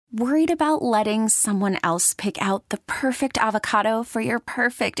Worried about letting someone else pick out the perfect avocado for your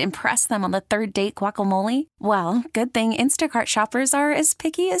perfect impress them on the third date guacamole? Well, good thing Instacart shoppers are as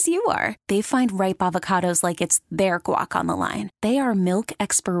picky as you are. They find ripe avocados like it's their guac on the line. They are milk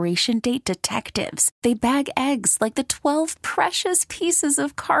expiration date detectives. They bag eggs like the 12 precious pieces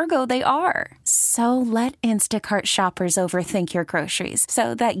of cargo they are. So let Instacart shoppers overthink your groceries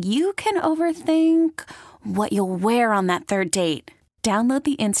so that you can overthink what you'll wear on that third date. Download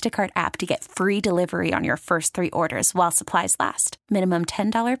the Instacart app to get free delivery on your first 3 orders while supplies last. Minimum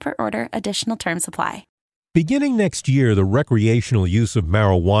 $10 per order. Additional terms apply. Beginning next year, the recreational use of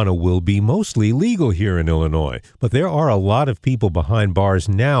marijuana will be mostly legal here in Illinois. But there are a lot of people behind bars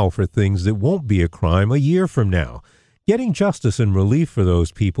now for things that won't be a crime a year from now. Getting justice and relief for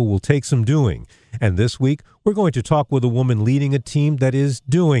those people will take some doing. And this week, we're going to talk with a woman leading a team that is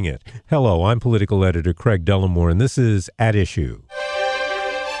doing it. Hello, I'm political editor Craig Dellamore, and this is At Issue.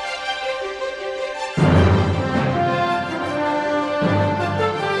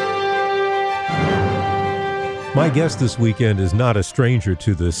 My guest this weekend is not a stranger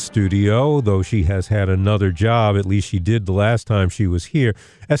to this studio, though she has had another job. At least she did the last time she was here.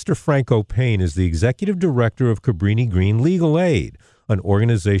 Esther Franco Payne is the executive director of Cabrini Green Legal Aid, an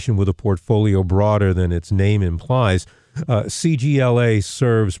organization with a portfolio broader than its name implies. CGLA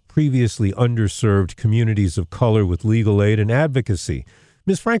serves previously underserved communities of color with legal aid and advocacy.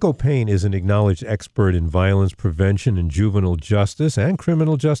 Ms. Franco Payne is an acknowledged expert in violence prevention and juvenile justice and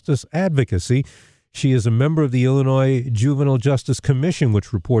criminal justice advocacy. She is a member of the Illinois Juvenile Justice Commission,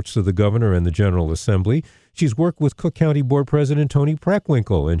 which reports to the governor and the General Assembly. She's worked with Cook County Board President Tony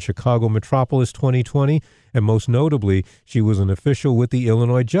Preckwinkle in Chicago Metropolis 2020, and most notably, she was an official with the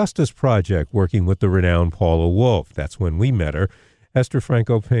Illinois Justice Project, working with the renowned Paula Wolf. That's when we met her. Esther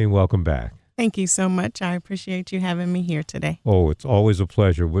Franco Payne, welcome back. Thank you so much. I appreciate you having me here today. Oh, it's always a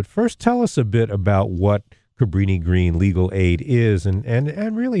pleasure. But first, tell us a bit about what Cabrini Green Legal Aid is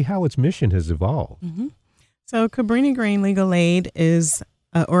and really how its mission has evolved. Mm-hmm. So Cabrini Green Legal Aid is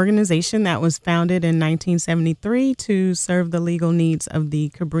an organization that was founded in 1973 to serve the legal needs of the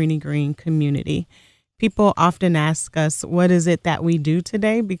Cabrini Green community. People often ask us, what is it that we do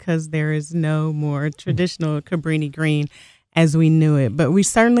today? Because there is no more traditional Cabrini Green as we knew it. But we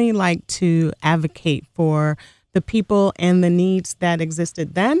certainly like to advocate for the people and the needs that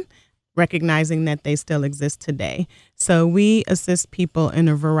existed then, recognizing that they still exist today. So we assist people in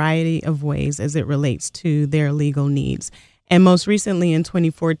a variety of ways as it relates to their legal needs. And most recently in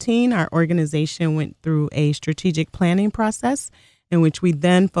 2014, our organization went through a strategic planning process in which we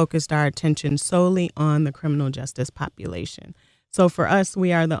then focused our attention solely on the criminal justice population. So for us,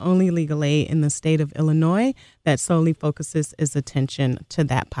 we are the only legal aid in the state of Illinois that solely focuses its attention to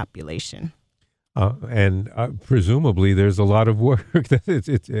that population. And presumably, there's a lot of work.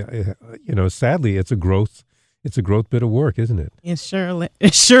 It's sadly, it's a growth bit of work, isn't it? It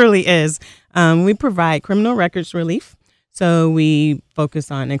surely is. We provide criminal records relief, so we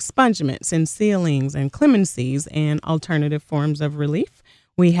focus on expungements and sealings and clemencies and alternative forms of relief.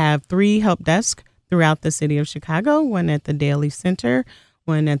 We have 3 help desks throughout the city of Chicago: one at the Daly Center,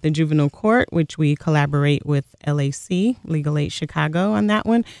 one at the Juvenile Court, which we collaborate with LAC, Legal Aid Chicago, on that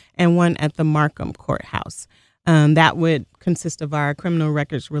one, and one at the Markham Courthouse. That would consist of our criminal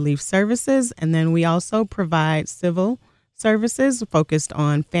records relief services, and then we also provide civil services focused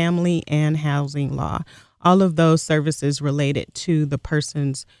on family and housing law. All of those services related to the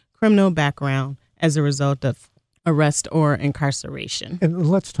person's criminal background as a result of arrest or incarceration. And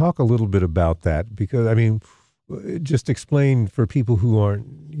let's talk a little bit about that, because, just explain for people who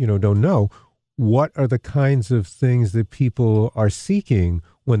don't know, what are the kinds of things that people are seeking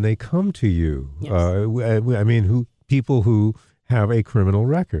when they come to you? Yes. People who have a criminal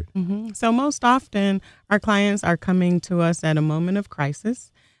record. Mm-hmm. So most often our clients are coming to us at a moment of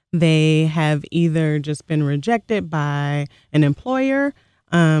crisis. They have either just been rejected by an employer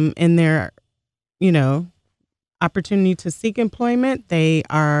in their, opportunity to seek employment. They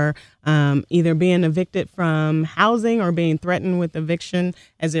are either being evicted from housing or being threatened with eviction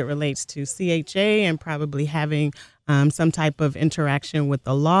as it relates to CHA and probably having some type of interaction with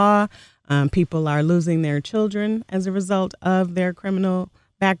the law. People are losing their children as a result of their criminal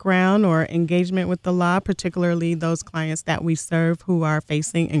background or engagement with the law, particularly those clients that we serve who are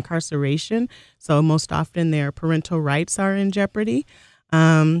facing incarceration. So most often their parental rights are in jeopardy.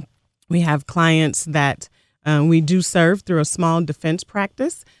 We have clients that we do serve through a small defense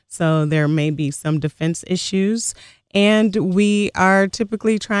practice, so there may be some defense issues. And we are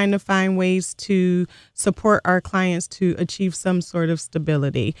typically trying to find ways to support our clients to achieve some sort of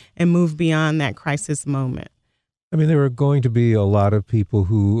stability and move beyond that crisis moment. I mean, there are going to be a lot of people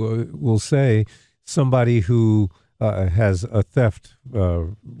who will say somebody who has a theft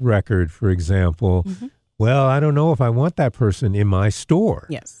record, for example, well, I don't know if I want that person in my store.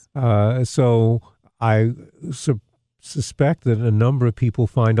 Yes. So I suspect that a number of people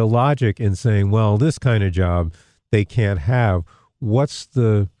find a logic in saying, well, this kind of job they can't have.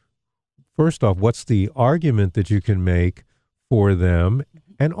 First off, what's the argument that you can make for them?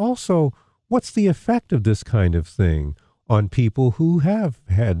 And also, what's the effect of this kind of thing on people who have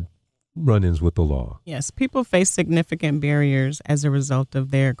had run-ins with the law? Yes, people face significant barriers as a result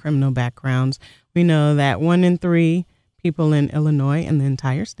of their criminal backgrounds. We know that 1 in 3 people in Illinois and the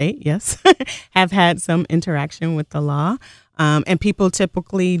entire state, yes, have had some interaction with the law. And people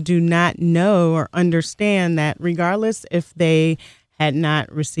typically do not know or understand that regardless if they had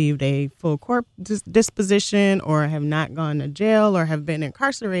not received a full court disposition or have not gone to jail or have been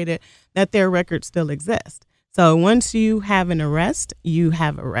incarcerated, that their record still exists. So once you have an arrest, you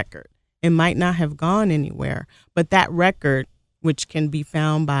have a record. It might not have gone anywhere, but that record, which can be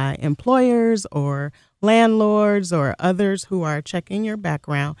found by employers or landlords or others who are checking your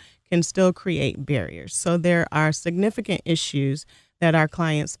background, can still create barriers. So there are significant issues that our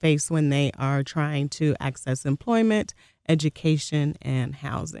clients face when they are trying to access employment, education, and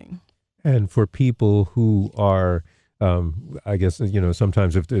housing. And for people who are, I guess,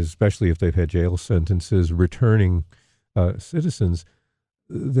 sometimes, especially if they've had jail sentences, returning citizens,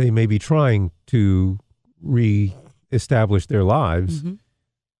 they may be trying to reestablish their lives,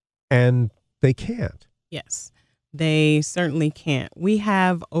 and they can't. Yes, they certainly can't. We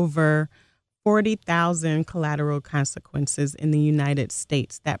have over 40,000 collateral consequences in the United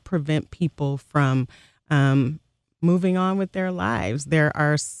States that prevent people from moving on with their lives. There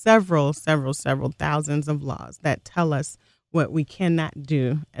are several thousands of laws that tell us what we cannot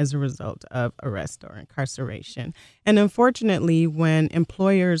do as a result of arrest or incarceration. And unfortunately, when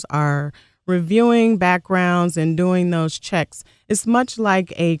employers are reviewing backgrounds and doing those checks, it's much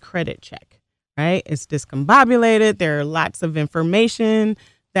like a credit check, right? It's discombobulated. There are lots of information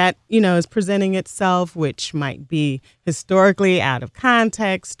that, is presenting itself, which might be historically out of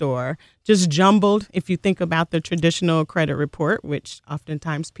context or just jumbled. If you think about the traditional credit report, which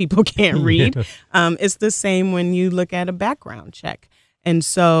oftentimes people can't read, it's the same when you look at a background check. And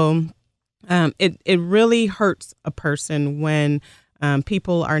so it really hurts a person when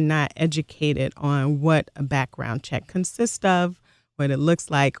people are not educated on what a background check consists of, what it looks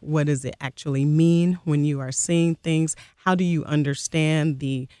like, what does it actually mean when you are seeing things, how do you understand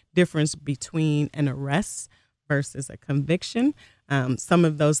the difference between an arrest versus a conviction. Some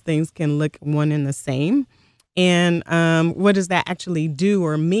of those things can look one and the same. And what does that actually do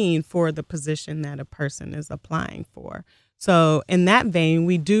or mean for the position that a person is applying for? So in that vein,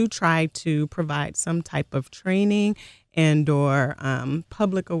 we do try to provide some type of training and or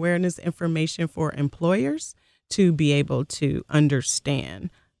public awareness information for employers to be able to understand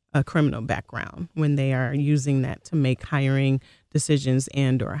a criminal background when they are using that to make hiring decisions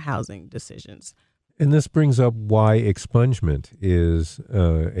and or housing decisions. And this brings up why expungement is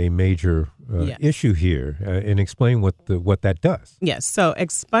a major issue here, and explain what that does. Yes, so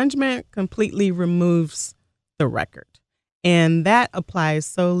expungement completely removes the record, and that applies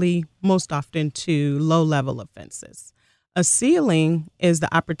solely most often to low-level offenses. A sealing is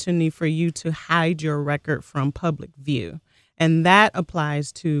the opportunity for you to hide your record from public view, and that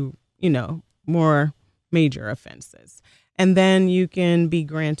applies to, more major offenses. And then you can be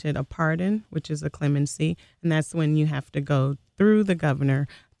granted a pardon, which is a clemency, and that's when you have to go through the governor,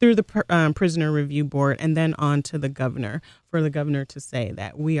 through the prisoner review board, and then on to the governor for the governor to say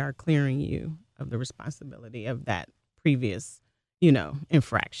that we are clearing you of the responsibility of that previous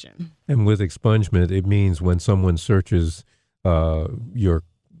infraction. And with expungement, it means when someone searches your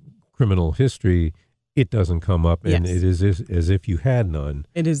criminal history, it doesn't come up, and it is as if you had none.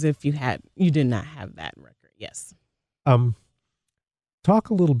 It is if you did not have that record, yes. Talk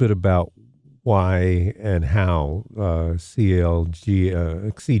a little bit about why and how CGLA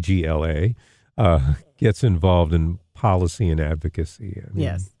gets involved in policy and advocacy.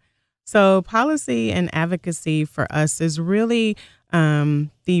 Yes. So policy and advocacy for us is really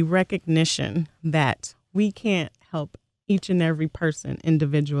the recognition that we can't help each and every person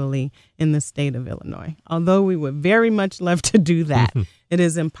individually in the state of Illinois. Although we would very much love to do that, it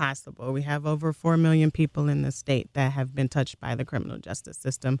is impossible. We have over 4 million people in the state that have been touched by the criminal justice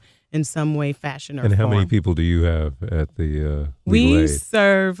system in some way, fashion, or form. And how many people do you have at the We legal aid?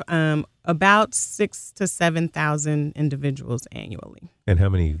 serve about 6,000 to 7,000 individuals annually. And how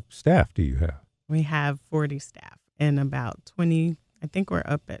many staff do you have? We have 40 staff and about 20, I think we're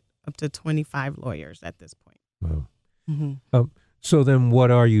up to 25 lawyers at this point. Wow. Mm-hmm. So then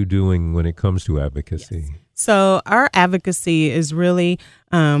what are you doing when it comes to advocacy? Yes. So our advocacy is really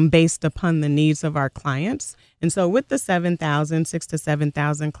based upon the needs of our clients. And so with the 6 to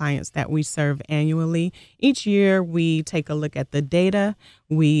 7,000 clients that we serve annually, each year we take a look at the data.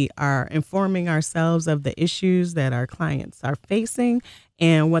 We are informing ourselves of the issues that our clients are facing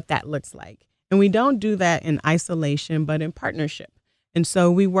and what that looks like. And we don't do that in isolation, but in partnership. And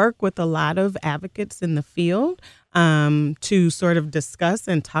so we work with a lot of advocates in the field to sort of discuss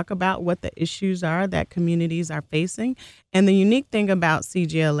and talk about what the issues are that communities are facing. And the unique thing about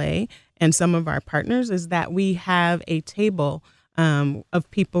CGLA and some of our partners is that we have a table of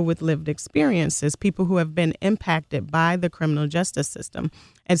people with lived experiences, people who have been impacted by the criminal justice system.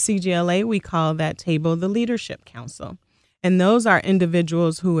 At CGLA, we call that table the Leadership Council. And those are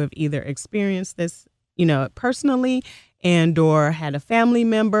individuals who have either experienced this, personally, and or had a family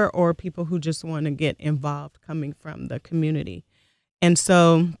member, or people who just want to get involved coming from the community. And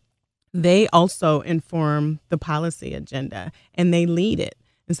so they also inform the policy agenda and they lead it.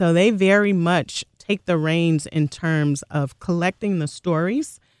 And so they very much take the reins in terms of collecting the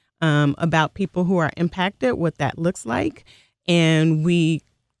stories about people who are impacted, what that looks like. And we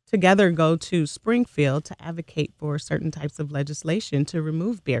together go to Springfield to advocate for certain types of legislation to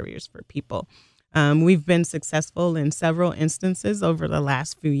remove barriers for people. We've been successful in several instances over the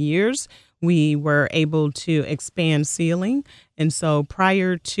last few years. We were able to expand sealing. And so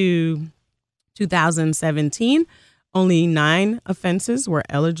prior to 2017, only 9 offenses were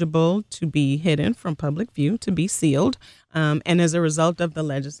eligible to be hidden from public view, to be sealed. And as a result of the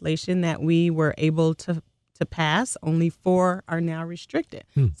legislation that we were able to pass, only 4 are now restricted.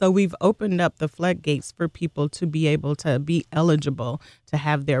 So we've opened up the floodgates for people to be able to be eligible to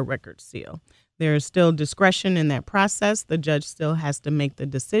have their records sealed. There is still discretion in that process. The judge still has to make the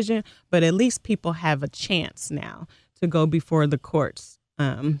decision, but at least people have a chance now to go before the courts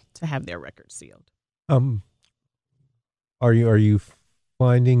to have their records sealed. Are you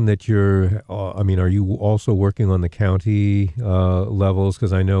finding that are you also working on the county levels?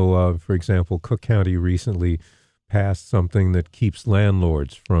 Because I know, for example, Cook County recently passed something that keeps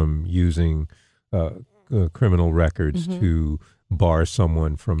landlords from using criminal records to bar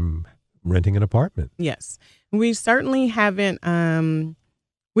someone from renting an apartment. Yes. We certainly haven't,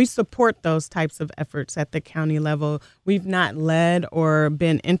 we support those types of efforts at the county level. We've not led or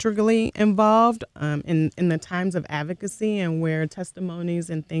been integrally involved in the times of advocacy and where testimonies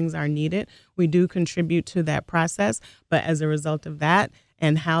and things are needed. We do contribute to that process, but as a result of that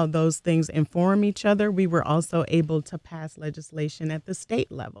and how those things inform each other, we were also able to pass legislation at the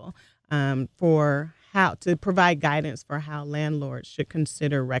state level for how to provide guidance for how landlords should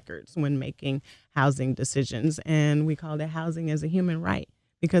consider records when making housing decisions. And we call it housing as a human right,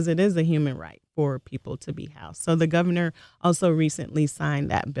 because it is a human right for people to be housed. So the governor also recently signed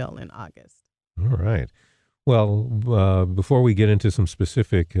that bill in August. All right. Well, before we get into some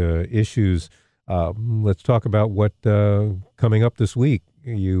specific issues, let's talk about what coming up this week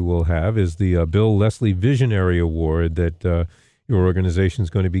you will have is the Bill Leslie Visionary Award that your organization is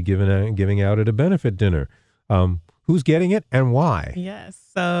going to be giving out at a benefit dinner. Who's getting it and why? Yes.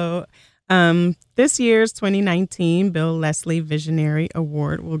 So this year's 2019 Bill Leslie Visionary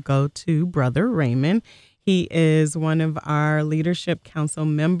Award will go to Brother Raymond. He is one of our Leadership Council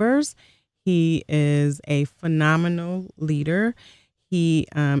members. He is a phenomenal leader. He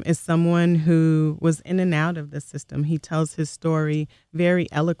is someone who was in and out of the system. He tells his story very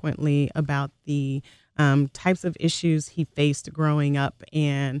eloquently about the types of issues he faced growing up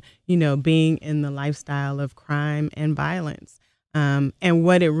and, being in the lifestyle of crime and violence, and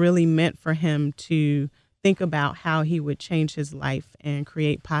what it really meant for him to think about how he would change his life and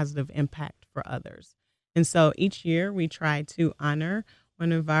create positive impact for others. And so each year we try to honor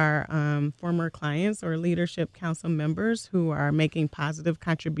one of our former clients or Leadership Council members who are making positive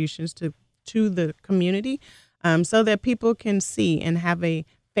contributions to the community so that people can see and have a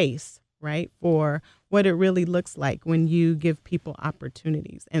face, right, for what it really looks like when you give people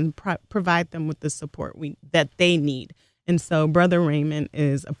opportunities and provide them with the support that they need. And so Brother Raymond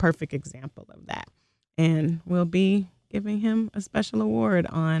is a perfect example of that. And we'll be giving him a special award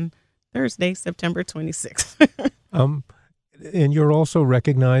on Thursday, September 26th. And you're also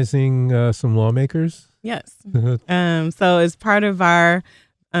recognizing some lawmakers? Yes. So as part of our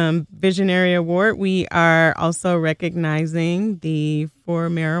Visionary Award, we are also recognizing the 4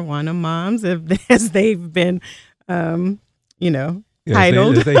 marijuana moms as they've been, Yes,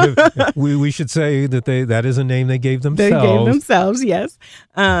 titled. We should say that is a name they gave themselves. They gave themselves, yes.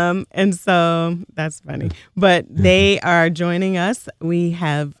 And so that's funny. But they are joining us. We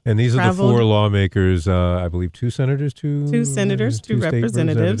have And these are the traveled, 4 lawmakers, I believe 2 senators, 2 2 state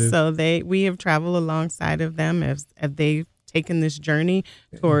representatives. So we have traveled alongside of them as they've taken this journey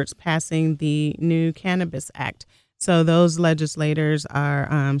towards passing the new Cannabis Act. So those legislators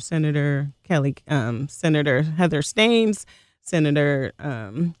are Senator Heather Staines, Senator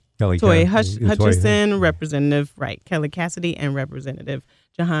Toy Hutchison, Representative Kelly Cassidy, and Representative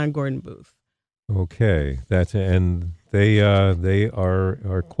Jahan Gordon Booth. Okay, and they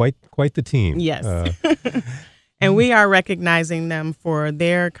are quite the team. Yes, and we are recognizing them for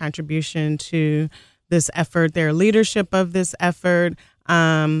their contribution to this effort, their leadership of this effort,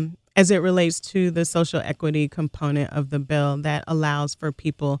 as it relates to the social equity component of the bill that allows for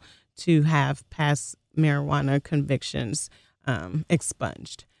people to have past marijuana convictions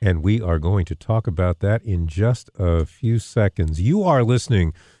expunged. And we are going to talk about that in just a few seconds. You are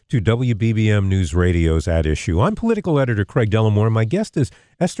listening to WBBM News Radio's At Issue. I'm political editor Craig Dellamore. My guest is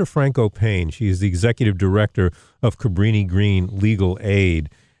Esther Franco Payne. She is the executive director of Cabrini Green Legal Aid.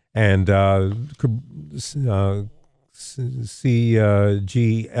 And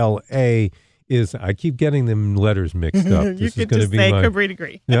CGLA is, I keep getting them letters mixed up. You could just say Cabrini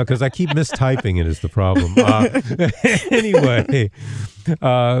Green. Yeah, because I keep mistyping it is the problem. Anyway,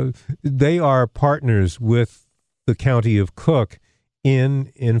 they are partners with the County of Cook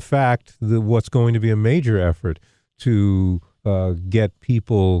in fact, what's going to be a major effort to get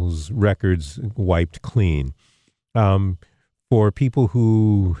people's records wiped clean. For people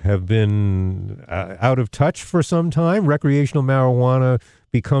who have been out of touch for some time, recreational marijuana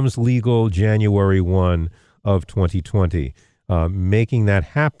becomes legal January 1 of 2020. Making that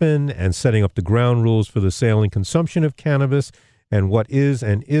happen and setting up the ground rules for the sale and consumption of cannabis and what is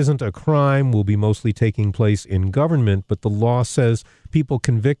and isn't a crime will be mostly taking place in government, but the law says people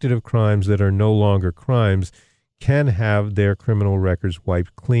convicted of crimes that are no longer crimes can have their criminal records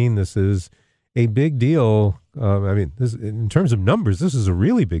wiped clean. This is a big deal. In terms of numbers, this is a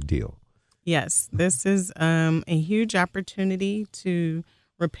really big deal. Yes, this is a huge opportunity to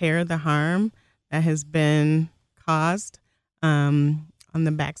repair the harm that has been caused on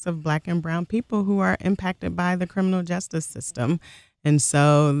the backs of Black and brown people who are impacted by the criminal justice system. And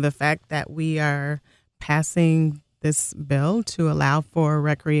so the fact that we are passing this bill to allow for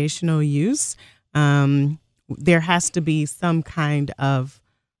recreational use, there has to be some kind of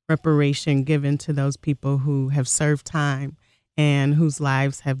reparation given to those people who have served time and whose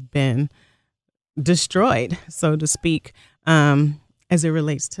lives have been destroyed, so to speak, as it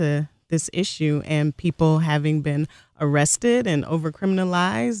relates to this issue and people having been arrested and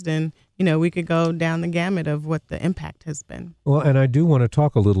over-criminalized. And, we could go down the gamut of what the impact has been. Well, and I do want to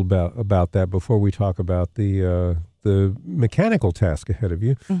talk a little about that before we talk about the mechanical task ahead of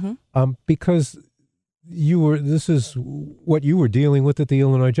you, because this is what you were dealing with at the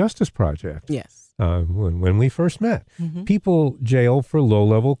Illinois Justice Project. Yes. When we first met. People jailed for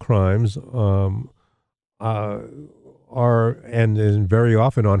low-level crimes are, and very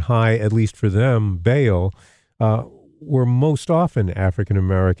often on high, at least for them, bail, were most often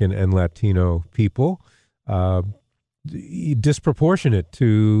African-American and Latino people, disproportionate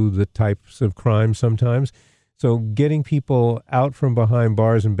to the types of crimes sometimes. So getting people out from behind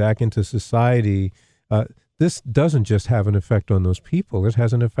bars and back into society, this doesn't just have an effect on those people. It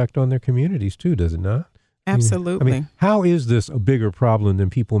has an effect on their communities too, does it not? Absolutely. How is this a bigger problem than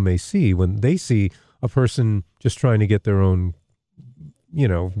people may see when they see a person just trying to get their own,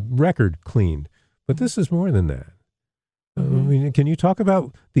 record cleaned? But this is more than that. Can you talk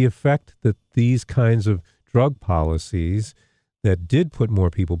about the effect that these kinds of drug policies that did put more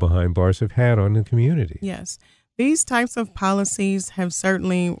people behind bars have had on the community? Yes. These types of policies have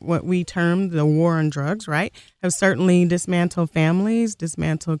certainly, what we term the war on drugs, right, have certainly dismantled families,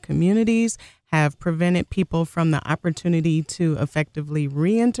 dismantled communities, have prevented people from the opportunity to effectively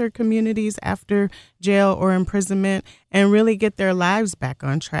re-enter communities after jail or imprisonment and really get their lives back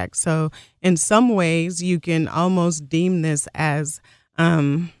on track. So in some ways, you can almost deem this as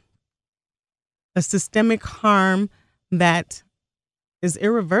a systemic harm that is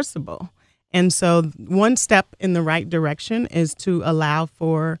irreversible. And so one step in the right direction is to allow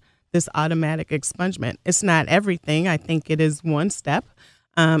for this automatic expungement. It's not everything. I think it is one step.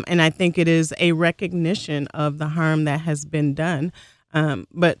 And I think it is a recognition of the harm that has been done.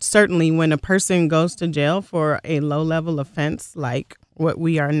 But certainly when a person goes to jail for a low-level offense, like what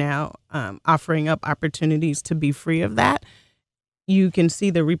we are now offering up opportunities to be free of that, you can see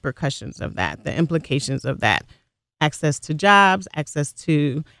the repercussions of that, the implications of that. access to jobs, access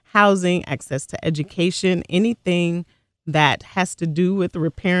to housing, access to education, anything that has to do with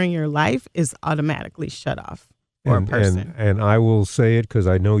repairing your life is automatically shut off for a person. And I will say it because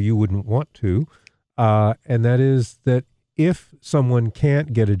I know you wouldn't want to, and that is that if someone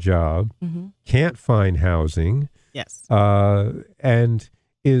can't get a job, can't find housing, yes, and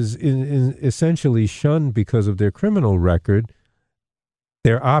is essentially shunned because of their criminal record,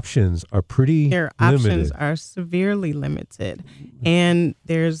 their options are pretty limited. Their options are severely limited. And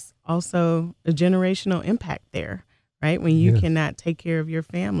there's also a generational impact there, right? When you cannot take care of your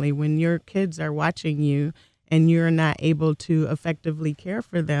family, when your kids are watching you and you're not able to effectively care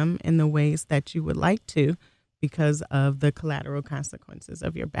for them in the ways that you would like to because of the collateral consequences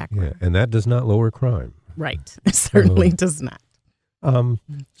of your background. Yeah, and that does not lower crime. Right. It certainly does not.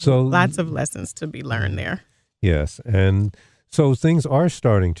 So lots of lessons to be learned there. Yes, and so things are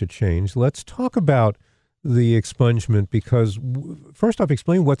starting to change. Let's talk about the expungement because first off,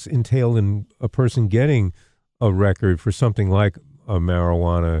 explain what's entailed in a person getting a record for something like a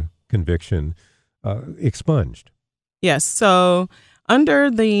marijuana conviction expunged. Yes, so under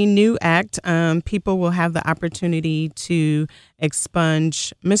the new act, people will have the opportunity to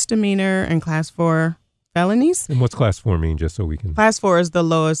expunge misdemeanor and class 4 felonies. And what's class 4 mean, just so we can... Class 4 is the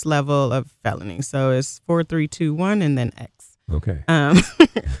lowest level of felony. So it's 4, 3, 2, 1, and then X. Okay.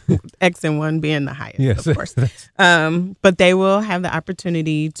 X and 1 being the highest, yes, of course. But they will have the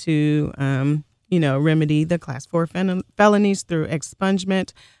opportunity to, remedy the class 4 felonies through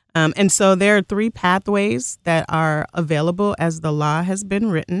expungement. And so there are 3 pathways that are available as the law has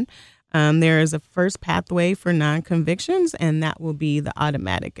been written. There is a first pathway for non-convictions, and that will be the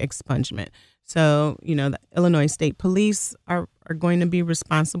automatic expungement. So, the Illinois State Police are going to be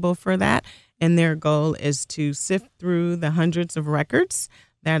responsible for that. And their goal is to sift through the hundreds of records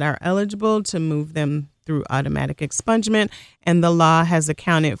that are eligible to move them through automatic expungement. And the law has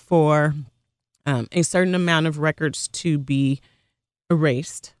accounted for a certain amount of records to be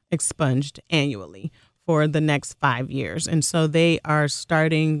erased, expunged annually for the next 5 years. And so they are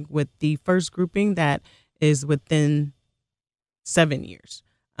starting with the first grouping that is within 7 years.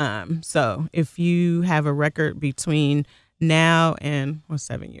 So if you have a record between now and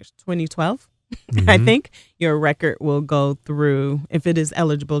 7 years, 2012, I think your record will go through, if it is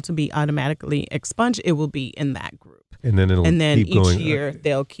eligible to be automatically expunged, it will be in that group. And then keep each going, year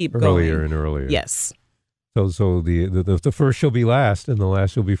they'll keep earlier going. and earlier. Yes. So the first shall be last and the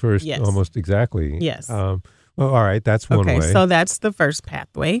last shall be first. Yes. Almost exactly. Yes. Well, all right. That's one way. Okay, so that's the first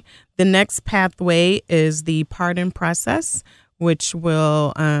pathway. The next pathway is the pardon process, which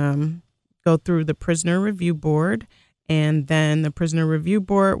will go through the Prisoner Review Board. And then the Prisoner Review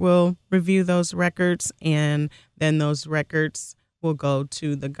Board will review those records, and then those records will go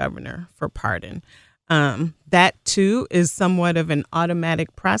to the governor for pardon. That, too, is somewhat of an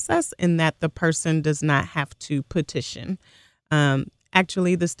automatic process in that the person does not have to petition.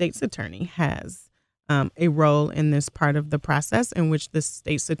 Actually, the state's attorney has a role in this part of the process in which the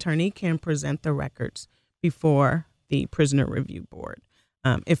state's attorney can present the records before the Prisoner Review Board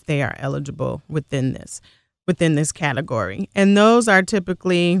if they are eligible within this category. And those are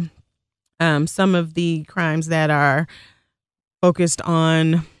typically some of the crimes that are focused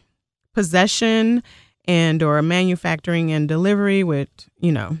on possession and or manufacturing and delivery with,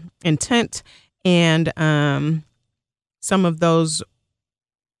 intent, and some of those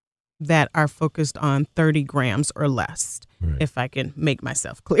that are focused on 30 grams or less, right, if I can make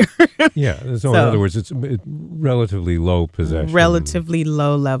myself clear. Yeah. So in other words, it's relatively low possession. Relatively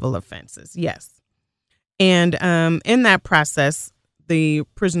low level offenses, yes. And in that process, the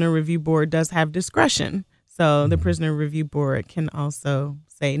Prisoner Review Board does have discretion. So the Prisoner Review Board can also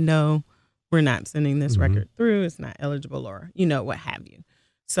say, no, we're not sending this record through. It's not eligible, or, what have you.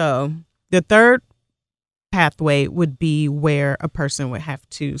 So the third pathway would be where a person would have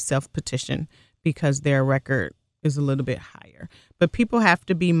to self-petition because their record is a little bit higher. But people have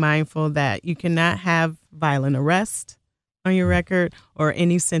to be mindful that you cannot have violent arrest on your record or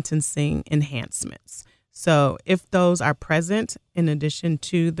any sentencing enhancements. So if those are present in addition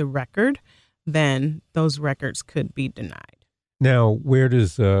to the record, then those records could be denied. Now, where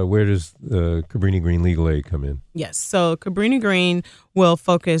does Cabrini Green Legal Aid come in? Yes, so Cabrini Green will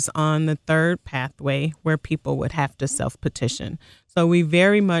focus on the third pathway where people would have to self-petition. So we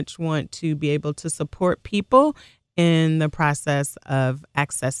very much want to be able to support people in the process of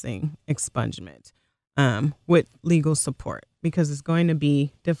accessing expungement with legal support, because it's going to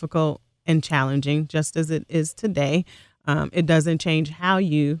be difficult and challenging, just as it is today. It doesn't change how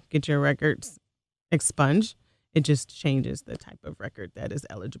you get your records expunged. It just changes the type of record that is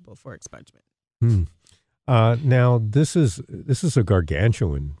eligible for expungement. Now, this is a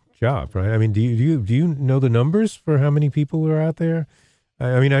gargantuan job, right? I mean, do you know the numbers for how many people are out there?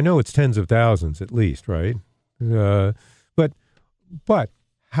 I mean, I know it's tens of thousands at least, right? But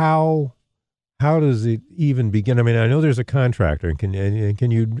how does it even begin? I mean, I know there's a contractor, and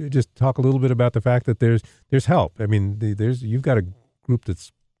can you just talk a little bit about the fact that there's help? I mean, you've got a group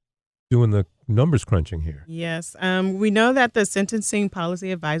that's doing the numbers crunching here. Yes. We know that the Sentencing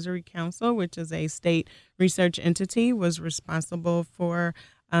Policy Advisory Council, which is a state research entity, was responsible for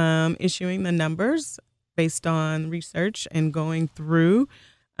issuing the numbers based on research and going through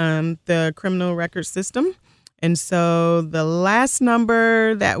the criminal record system. And so the last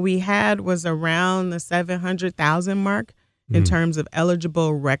number that we had was around the 700,000 mark in terms of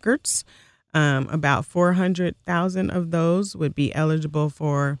eligible records. About 400,000 of those would be eligible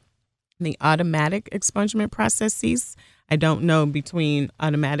for the automatic expungement processes. I don't know between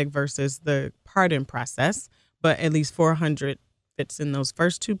automatic versus the pardon process, but at least 400 fits in those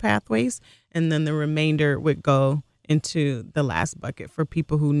first two pathways. And then the remainder would go into the last bucket for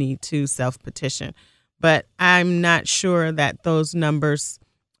people who need to self-petition. But I'm not sure that those numbers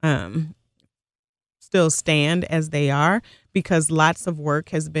still stand as they are, because lots of work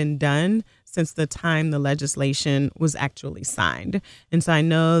has been done since the time the legislation was actually signed. And so I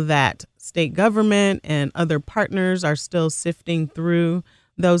know that state government and other partners are still sifting through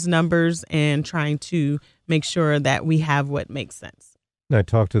those numbers and trying to make sure that we have what makes sense. I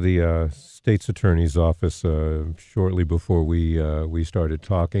talked to the state's attorney's office shortly before we started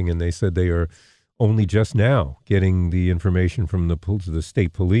talking, and they said they are only just now getting the information from the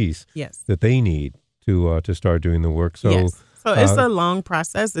state police that they need to start doing the work. So, yes. So it's a long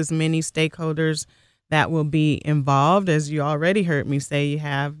process. There's many stakeholders that will be involved. As you already heard me say, you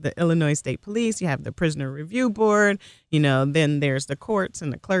have the Illinois State Police, you have the Prisoner Review Board, then there's the courts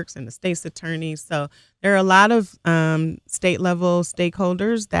and the clerks and the state's attorneys. So there are a lot of state level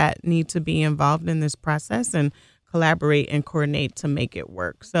stakeholders that need to be involved in this process and collaborate and coordinate to make it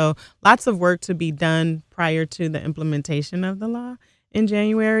work. So lots of work to be done prior to the implementation of the law in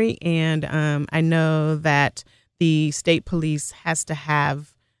January. And I know that the state police has to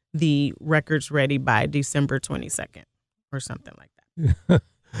have the records ready by December 22nd or something like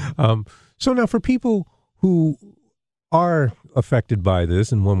that. So now for people who are affected by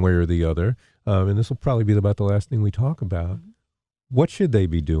this in one way or the other, and this will probably be about the last thing we talk about, what should they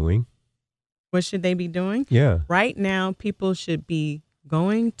be doing? What should they be doing? Yeah. Right now, people should be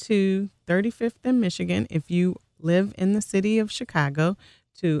going to 35th and Michigan if you live in the city of Chicago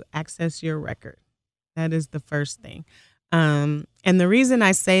to access your record. That is the first thing. And the reason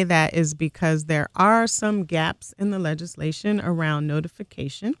I say that is because there are some gaps in the legislation around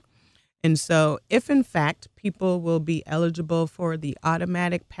notification. And so if, in fact, people will be eligible for the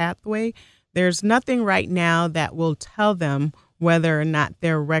automatic pathway, there's nothing right now that will tell them whether or not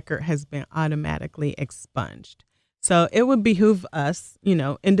their record has been automatically expunged. So it would behoove us,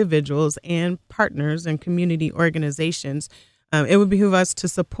 individuals and partners and community organizations, it would behoove us to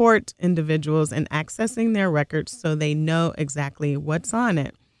support individuals in accessing their records so they know exactly what's on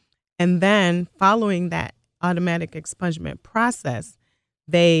it. And then following that automatic expungement process,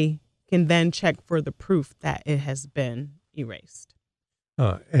 they can then check for the proof that it has been erased.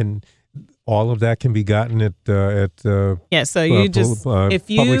 And all of that can be gotten at So you if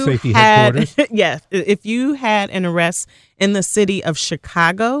you public safety had headquarters. If you had an arrest in the city of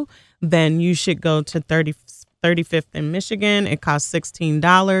Chicago, then you should go to 35th in Michigan. It costs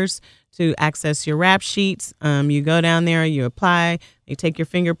 $16 to access your rap sheets. You go down there, you apply, you take your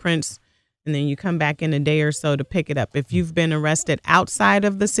fingerprints, and then you come back in a day or so to pick it up. If you've been arrested outside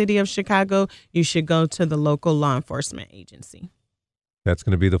of the city of Chicago, you should go to the local law enforcement agency. That's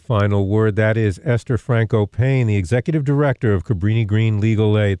going to be the final word. That is Esther Franco Payne, the Executive Director of Cabrini Green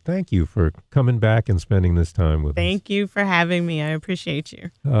Legal Aid. Thank you for coming back and spending this time with us. Thank you for having me. I appreciate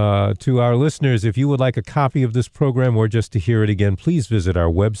you. To our listeners, if you would like a copy of this program or just to hear it again, please visit our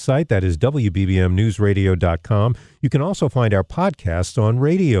website. That is WBBMNewsRadio.com. You can also find our podcasts on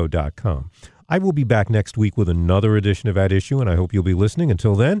radio.com. I will be back next week with another edition of At Issue, and I hope you'll be listening.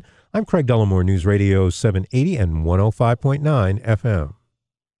 Until then, I'm Craig Dellamore, News Radio 780 and 105.9 FM.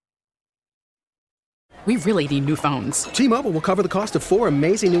 We really need new phones. T-Mobile will cover the cost of 4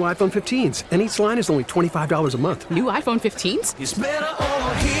 amazing new iPhone 15s, and each line is only $25 a month. New iPhone 15s? It's better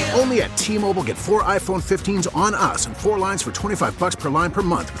over here. Only at T-Mobile, get 4 iPhone 15s on us and 4 lines for $25 per line per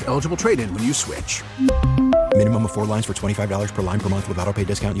month with eligible trade-in when you switch. Minimum of 4 lines for $25 per line per month with autopay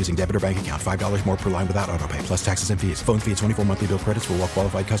discount using debit or bank account. $5 more per line without autopay, plus taxes and fees. Phone fee at 24 monthly bill credits for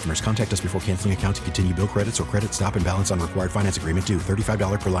well-qualified customers. Contact us before canceling account to continue bill credits or credit stop and balance on required finance agreement due.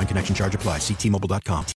 $35 per line connection charge applies. See T-Mobile.com.